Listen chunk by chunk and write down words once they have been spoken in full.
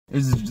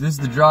This is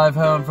the drive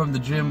home from the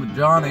gym with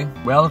Johnny.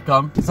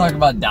 Welcome. Let's talk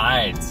about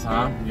diets,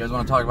 huh? You guys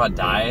want to talk about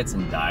diets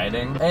and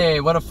dieting?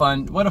 Hey, what a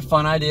fun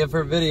idea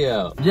for a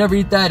video. You ever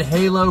eat that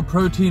Halo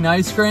protein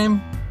ice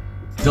cream?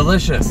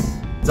 Delicious.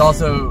 It's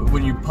also,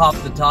 when you pop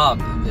the top,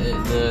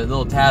 the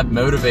little tab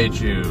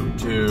motivates you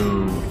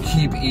to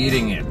keep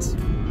eating it.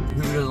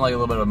 Who doesn't like a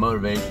little bit of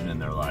motivation in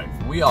their life?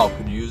 We all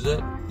could use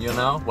it, you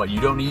know? What, you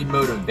don't need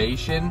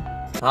motivation?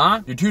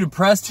 Huh? You're too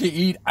depressed to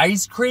eat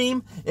ice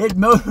cream? It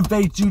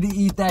motivates you to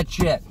eat that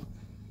shit.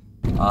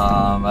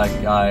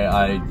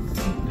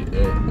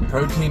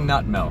 Protein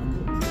nut milk.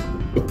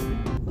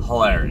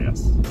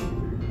 Hilarious.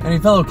 Any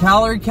fellow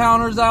calorie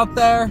counters out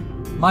there?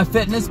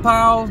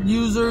 MyFitnessPal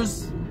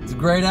users? It's a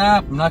great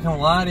app, I'm not gonna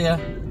lie to you.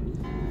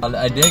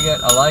 I dig it,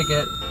 I like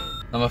it.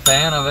 I'm a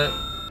fan of it.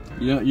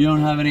 You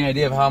don't have any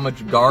idea of how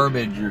much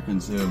garbage you're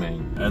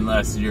consuming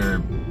unless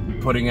you're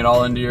putting it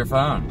all into your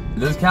phone.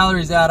 Those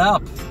calories add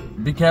up.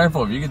 Be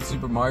careful, if you get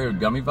Super Mario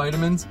gummy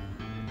vitamins,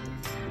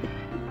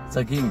 it's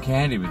like eating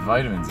candy with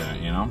vitamins in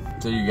it, you know?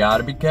 So you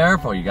gotta be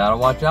careful, you gotta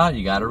watch out,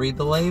 you gotta read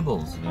the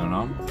labels, you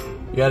know?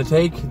 You gotta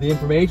take the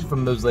information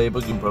from those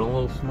labels, you can put a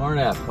little smart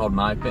app called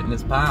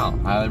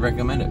MyFitnessPal. Highly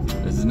recommend it.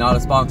 This is not a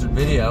sponsored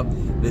video,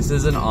 this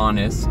is an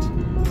honest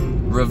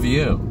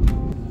review.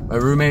 My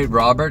roommate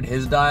Robert,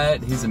 his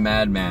diet, he's a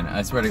madman.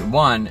 I swear to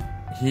one,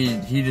 he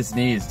just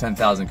needs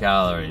 10,000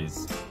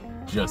 calories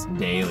just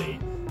daily,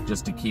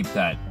 just to keep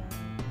that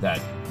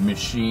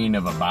machine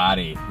of a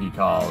body he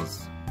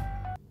calls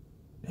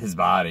his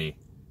body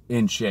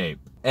in shape.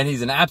 And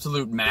he's an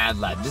absolute mad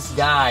lad. This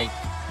guy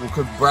will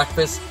cook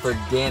breakfast for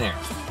dinner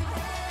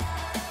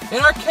in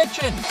our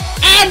kitchen.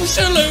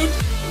 Absolute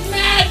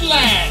mad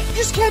lad. You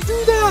just can't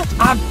do that.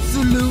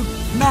 Absolute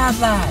mad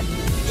lad.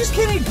 You just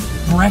can't eat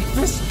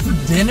breakfast for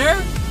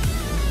dinner.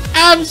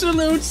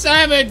 Absolute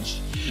savage.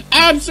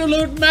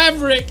 Absolute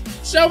maverick.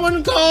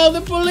 Someone call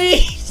the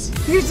police.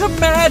 He's a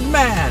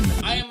madman.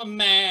 I am a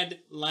mad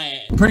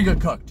lad. Pretty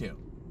good cook too.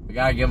 We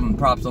gotta give him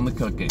props on the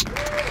cooking. There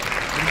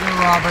you go,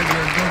 Robert,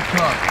 you're a good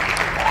cook.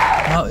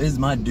 How is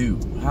my do?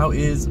 How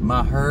is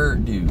my her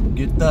do?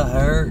 Get the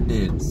her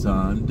did,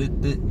 son.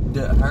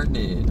 Her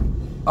did.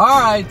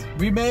 Alright,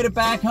 we made it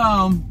back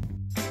home.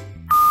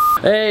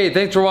 Hey,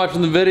 thanks for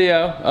watching the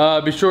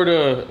video. Be sure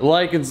to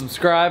like and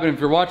subscribe, and if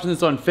you're watching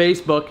this on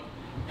Facebook,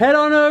 head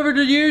on over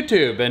to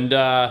YouTube and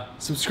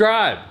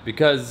subscribe,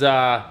 because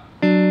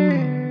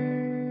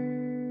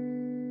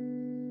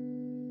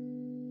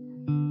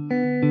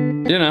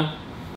you know,